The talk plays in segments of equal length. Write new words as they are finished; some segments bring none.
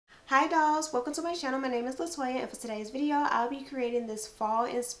Hi dolls, welcome to my channel. My name is Latoya, and for today's video I'll be creating this fall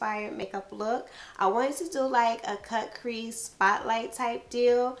inspired makeup look. I wanted to do like a cut crease spotlight type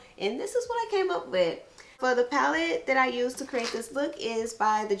deal, and this is what I came up with. For the palette that I used to create this look is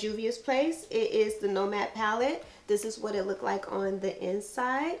by the Juvia's Place. It is the Nomad palette. This is what it looked like on the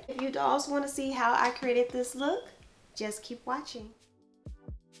inside. If you dolls want to see how I created this look, just keep watching.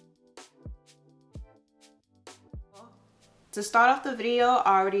 To start off the video,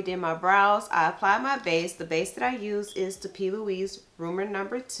 I already did my brows. I applied my base. The base that I use is the P.Louise Rumer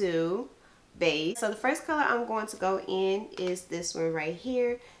number 2 base. So the first color I'm going to go in is this one right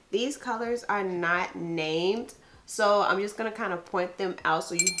here. These colors are not named, so I'm just going to kind of point them out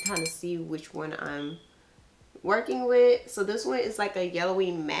so you can kind of see which one I'm working with. So this one is like a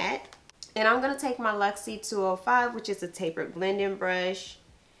yellowy matte. And I'm going to take my Luxie 205, which is a tapered blending brush.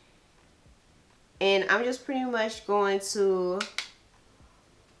 And I'm just pretty much going to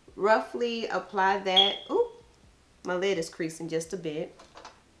roughly apply that. Ooh, my lid is creasing just a bit.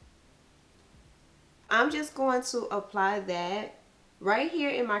 I'm just going to apply that right here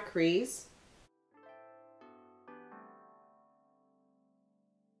in my crease.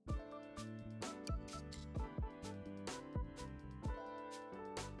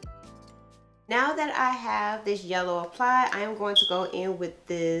 Now that I have this yellow applied, I am going to go in with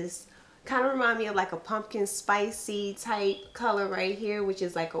this kind of remind me of like a pumpkin spicy type color right here, which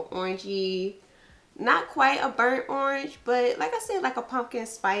is like an orangey, not quite a burnt orange, but like I said, like a pumpkin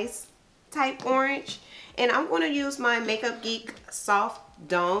spice type orange. And I'm going to use my Makeup Geek soft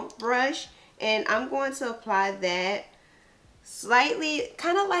dome brush, and I'm going to apply that slightly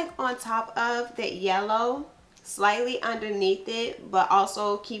kind of like on top of that yellow, slightly underneath it, but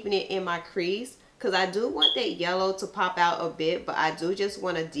also keeping it in my crease. Because I do want that yellow to pop out a bit, but I do just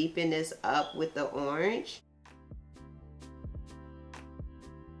want to deepen this up with the orange.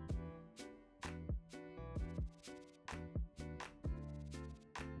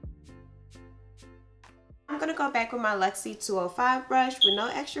 I'm going to go back with my Luxie 205 brush with no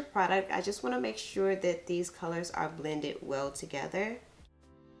extra product. I just want to make sure that these colors are blended well together.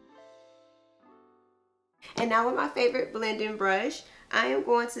 And now with my favorite blending brush, I am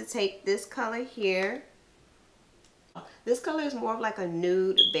going to take this color here. This color is more of like a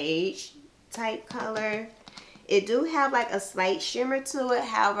nude beige type color. It do have like a slight shimmer to it.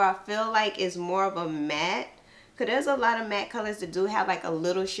 However, I feel like it's more of a matte. Because there's a lot of matte colors that do have like a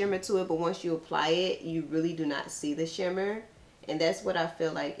little shimmer to it. But once you apply it, you really do not see the shimmer. And that's what I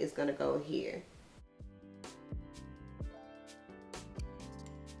feel like is going to go here.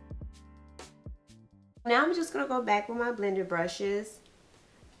 Now I'm just going to go back with my blender brushes,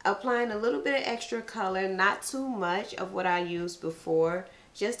 applying a little bit of extra color, not too much of what I used before,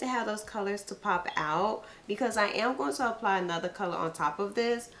 just to have those colors to pop out, because I am going to apply another color on top of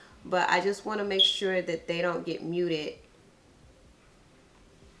this, but I just want to make sure that they don't get muted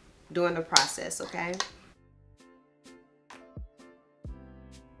during the process, okay?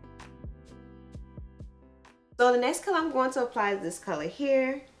 So the next color I'm going to apply is this color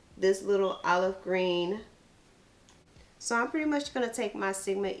here, this little olive green. So I'm pretty much going to take my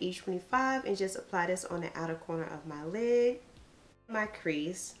Sigma E25 and just apply this on the outer corner of my lid, my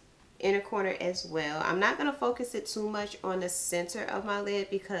crease, inner corner as well. I'm not going to focus it too much on the center of my lid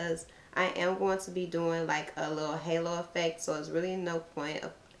because I am going to be doing like a little halo effect. So there's really no point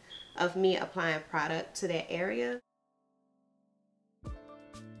of me applying product to that area.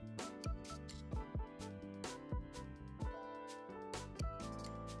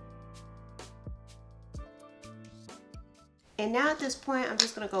 And now at this point, I'm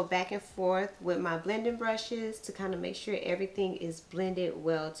just going to go back and forth with my blending brushes to kind of make sure everything is blended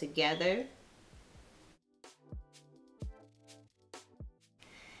well together.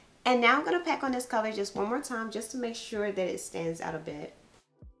 And now I'm going to pack on this color just one more time just to make sure that it stands out a bit.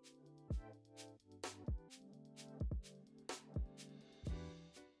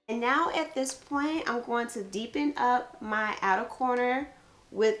 And now at this point, I'm going to deepen up my outer corner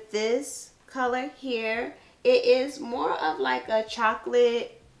with this color here. It is more of like a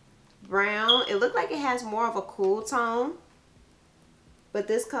chocolate brown. It looks like it has more of a cool tone, but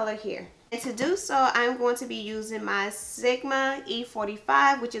this color here. And to do so, I'm going to be using my Sigma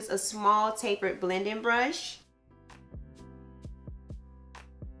E45, which is a small tapered blending brush.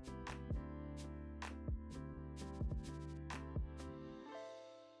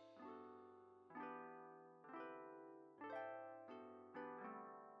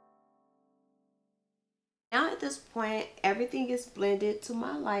 Now at this point, everything is blended to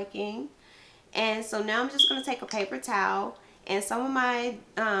my liking. And so now I'm just going to take a paper towel and some of my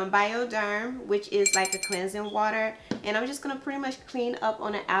BioDerma, which is like a cleansing water. And I'm just going to pretty much clean up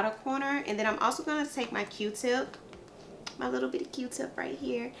on the outer corner. And then I'm also going to take my Q-tip, my little bitty Q-tip right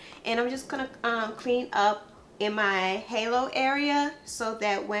here, and I'm just going to clean up in my halo area so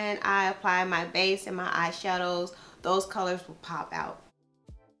that when I apply my base and my eyeshadows, those colors will pop out.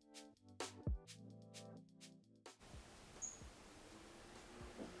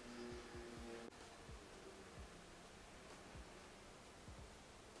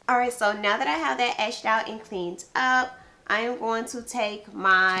 Alright, so now that I have that etched out and cleaned up, I am going to take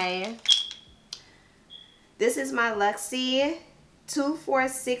my, this is my Luxie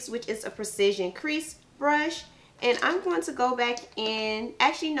 246, which is a precision crease brush. And I'm going to go back in,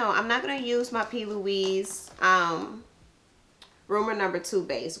 actually no, I'm not going to use my P.Louise Rumer number 2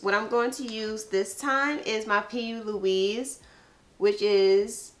 base. What I'm going to use this time is my P.Louise, which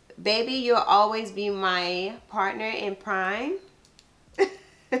is Baby You'll Always Be My Partner in Prime.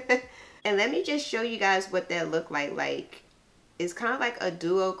 And let me just show you guys what that look like. It's kind of like a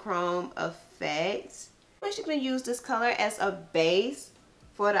duochrome effect. I'm actually going to use this color as a base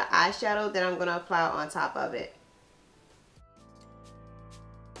for the eyeshadow that I'm going to apply on top of it.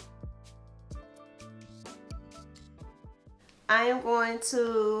 I am going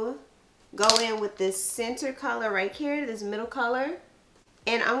to go in with this center color right here, this middle color.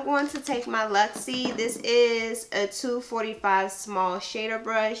 And I'm going to take my Luxie. This is a 245 small shader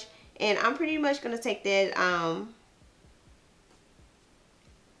brush. And I'm pretty much going to take that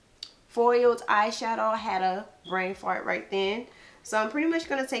foiled eyeshadow. I had a brain fart right then. So I'm pretty much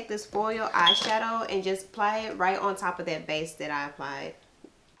going to take this foiled eyeshadow and just apply it right on top of that base that I applied.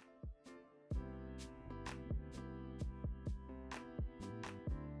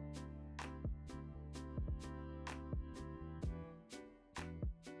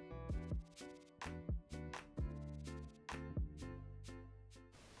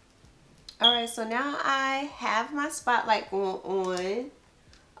 Alright, so now I have my spotlight going on.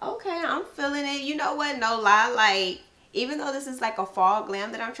 Okay, I'm feeling it. You know what? No lie, like, even though this is like a fall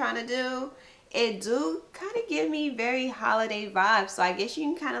glam that I'm trying to do, it do kind of give me very holiday vibes. So I guess you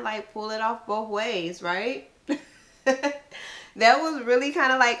can kind of like pull it off both ways, right? That was really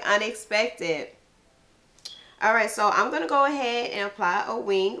kind of like unexpected. Alright, so I'm going to go ahead and apply a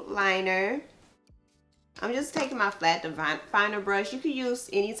wing liner. I'm just taking my flat definer brush. You could use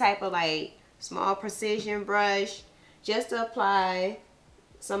any type of like small precision brush just to apply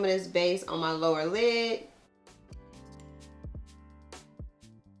some of this base on my lower lid.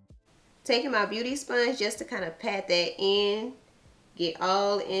 Taking my beauty sponge just to kind of pat that in, get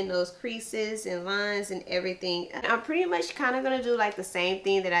all in those creases and lines and everything. And I'm pretty much kind of going to do like the same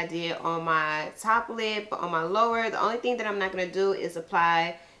thing that I did on my top lid, but on my lower. The only thing that I'm not going to do is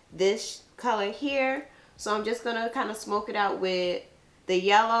apply this color here. So I'm just going to kind of smoke it out with the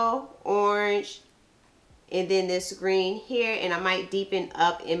yellow, orange, and then this green here. And I might deepen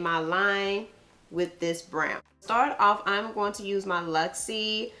up in my line with this brown. Start off, I'm going to use my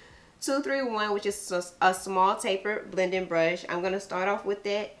Luxie 231, which is a small tapered blending brush. I'm going to start off with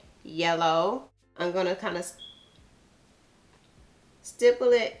that yellow. I'm going to kind of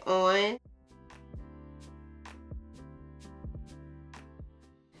stipple it on.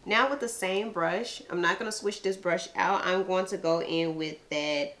 Now with the same brush, I'm not going to switch this brush out. I'm going to go in with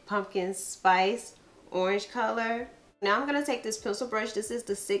that pumpkin spice orange color. Now I'm going to take this pencil brush. This is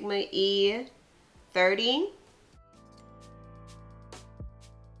the Sigma E30.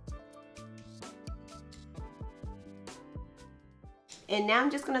 And now I'm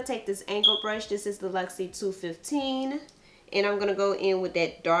just going to take this angle brush. This is the Luxie 215. And I'm going to go in with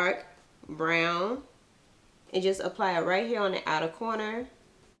that dark brown and just apply it right here on the outer corner.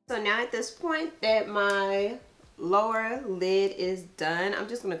 So now at this point that my lower lid is done, I'm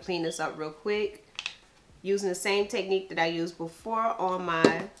just going to clean this up real quick using the same technique that I used before on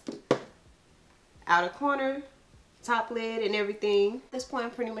my outer corner, top lid and everything. At this point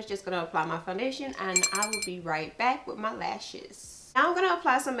I'm pretty much just going to apply my foundation, and I will be right back with my lashes. Now I'm going to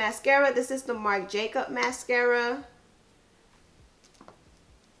apply some mascara. This is the Marc Jacob mascara.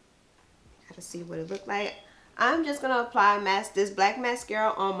 Gotta see what it looked like. I'm just going to apply this black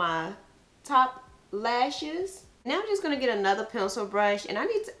mascara on my top lashes. Now I'm just going to get another pencil brush, and I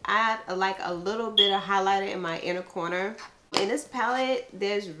need to add like a little bit of highlighter in my inner corner. In this palette,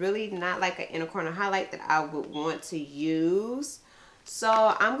 there's really not like an inner corner highlight that I would want to use.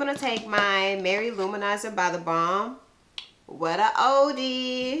 So I'm going to take my Mary Luminizer by The Balm. What a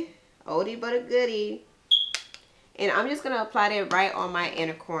oldie. Oldie but a goodie. And I'm just going to apply that right on my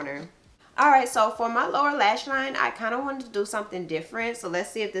inner corner. Alright, so for my lower lash line, I kind of wanted to do something different. So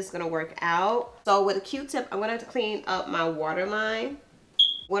let's see if this is going to work out. So with a Q-tip, I'm going to clean up my waterline.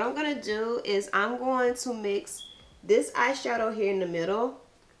 What I'm going to do is I'm going to mix this eyeshadow here in the middle.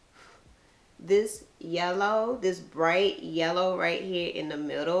 This yellow, this bright yellow right here in the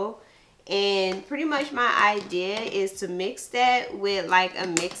middle. And pretty much my idea is to mix that with like a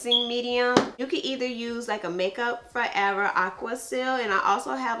mixing medium. You can either use like a Makeup Forever Aqua Seal, and I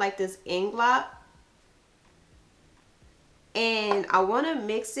also have like this Inglot. And I want to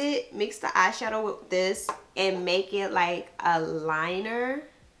mix the eyeshadow with this and make it like a liner.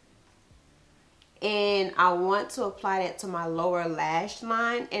 And I want to apply that to my lower lash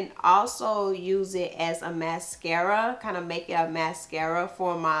line and also use it as a mascara, kind of make it a mascara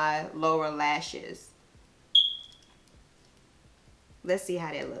for my lower lashes. Let's see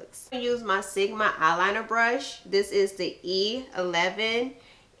how that looks. I use my Sigma eyeliner brush. This is the E11.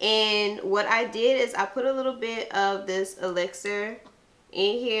 And what I did is I put a little bit of this elixir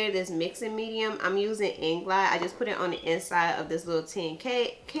in here, this mixing medium. I'm using Inglot. I just put it on the inside of this little tin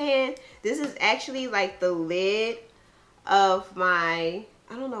can. This is actually like the lid of my,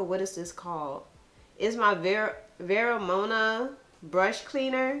 I don't know, what is this called? It's my Veramona brush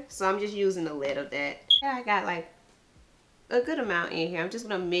cleaner. So I'm just using the lid of that. I got like a good amount in here. I'm just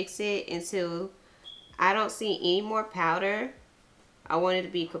going to mix it until I don't see any more powder. I want it to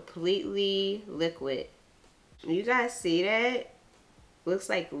be completely liquid. You guys see that? Looks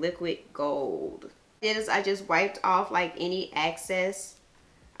like liquid gold. I just wiped off like any excess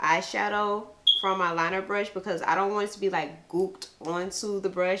eyeshadow from my liner brush because I don't want it to be like gooped onto the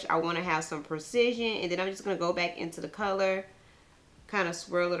brush. I want to have some precision, and then I'm just going to go back into the color, kind of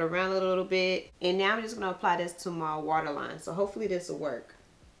swirl it around a little bit, and now I'm just going to apply this to my waterline. So hopefully this will work.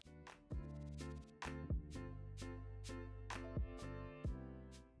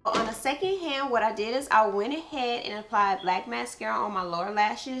 On the second hand, what I did is I went ahead and applied black mascara on my lower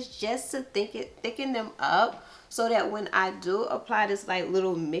lashes just to thicken them up, so that when I do apply this like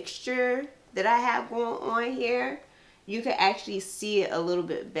little mixture that I have going on here, you can actually see it a little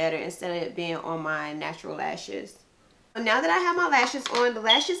bit better instead of it being on my natural lashes. So now that I have my lashes on, the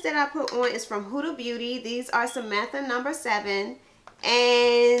lashes that I put on is from Huda Beauty. These are Samantha No. 7,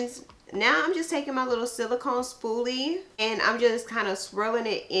 and now I'm just taking my little silicone spoolie and I'm just kind of swirling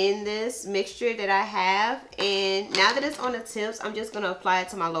it in this mixture that I have. And now that it's on the tips, I'm just going to apply it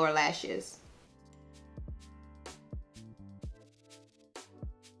to my lower lashes.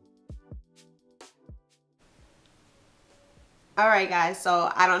 Alright guys,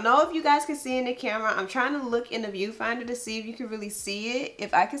 so I don't know if you guys can see in the camera. I'm trying to look in the viewfinder to see if you can really see it.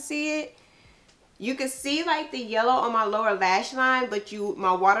 If I can see it. You can see like the yellow on my lower lash line,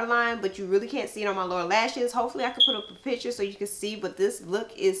 my waterline, but you really can't see it on my lower lashes. Hopefully I can put up a picture so you can see, but this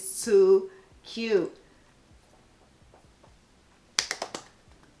look is too cute.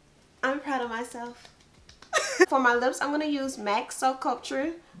 I'm proud of myself. For my lips, I'm going to use MAC So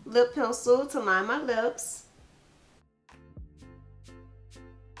Sculpture lip pencil to line my lips.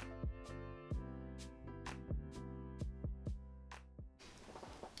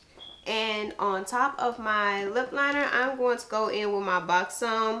 And on top of my lip liner, I'm going to go in with my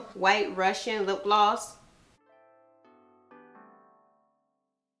Buxom White Russian lip gloss.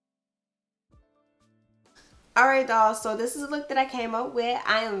 Alright dolls, so this is a look that I came up with.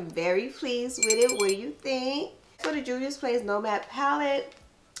 I am very pleased with it. What do you think? For the Juvia's Place Nomad palette,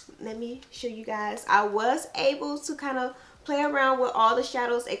 let me show you guys. I was able to kind of play around with all the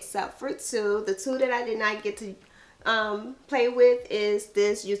shadows except for two. The two that I did not get to play with is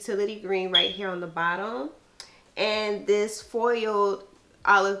this utility green right here on the bottom and this foiled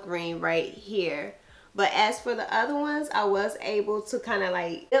olive green right here. But as for the other ones, I was able to kind of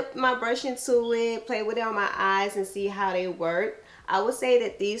like dip my brush into it, play with it on my eyes and see how they work. I would say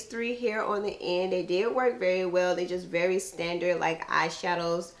that these three here on the end, they did work very well. They just very standard like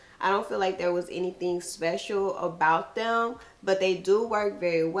eyeshadows. I don't feel like there was anything special about them, but they do work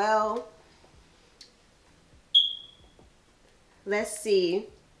very well. Let's see.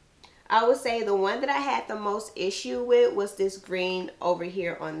 I would say the one that I had the most issue with was this green over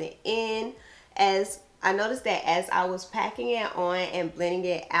here on the end. As I noticed that as I was packing it on and blending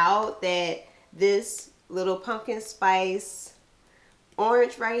it out, that this little pumpkin spice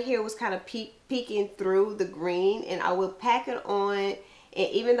orange right here was kind of peeking through the green, and I would pack it on, and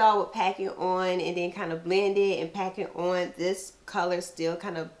even though I would pack it on and then kind of blend it and pack it on, this color still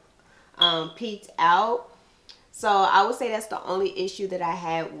kind of peeked out. So I would say that's the only issue that I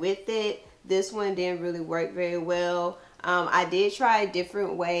had with it. This one didn't really work very well. I did try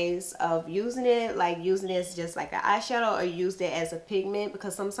different ways of using it, like using it as just like an eyeshadow or used it as a pigment,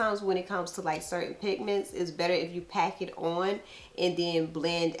 because sometimes when it comes to like certain pigments, it's better if you pack it on and then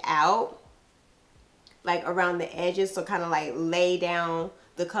blend out like around the edges. So kind of like lay down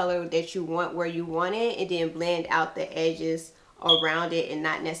the color that you want where you want it and then blend out the edges around it and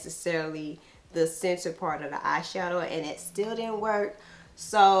not necessarily the center part of the eyeshadow, and it still didn't work.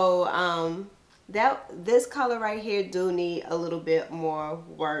 So this color right here do need a little bit more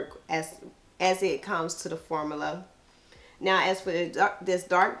work as it comes to the formula. Now as for this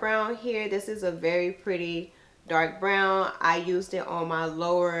dark brown here, this is a very pretty dark brown. I used it on my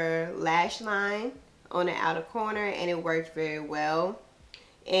lower lash line on the outer corner and it worked very well.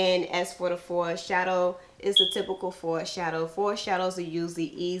 And as for the foreshadow, it's a typical foreshadow. Foreshadows are usually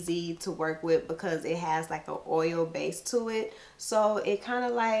easy to work with because it has like an oil base to it. So it kind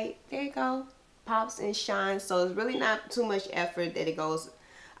of like, there you go, pops and shines. So it's really not too much effort that it goes.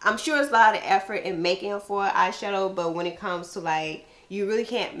 I'm sure it's a lot of effort in making a for eyeshadow, but when it comes to like, you really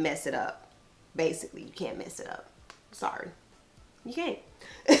can't mess it up. Basically, you can't mess it up. Sorry. You can't.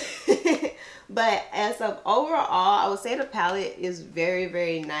 But as of overall, I would say the palette is very,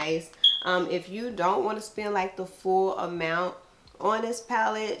 very nice. If you don't want to spend like the full amount on this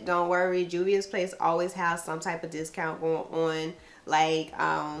palette, don't worry. Juvia's Place always has some type of discount going on. Like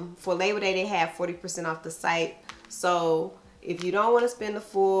for Labor Day, they have 40% off the site. So if you don't want to spend the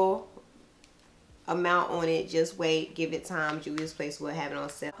full amount on it, just wait, give it time. Juvia's Place will have it on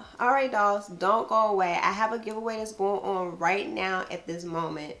sale. Alright dolls, don't go away. I have a giveaway that's going on right now at this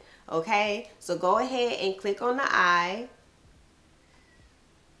moment. Okay, so go ahead and click on the eye.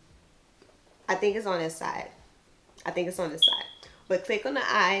 I think it's on this side. I think it's on this side. But click on the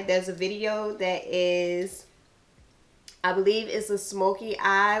eye. There's a video that is, I believe it's a smoky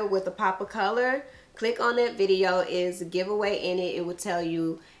eye with a pop of color. Click on that video. Is a giveaway in it. It will tell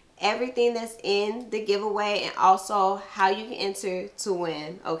you everything that's in the giveaway and also how you can enter to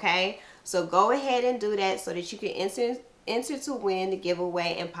win. Okay, so go ahead and do that so that you can enter to win the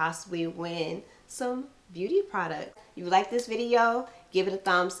giveaway and possibly win some beauty product. If you like this video, give it a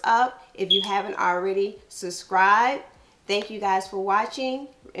thumbs up. If you haven't already, subscribe. Thank you guys for watching,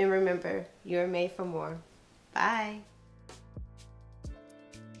 and remember, you're made for more. Bye.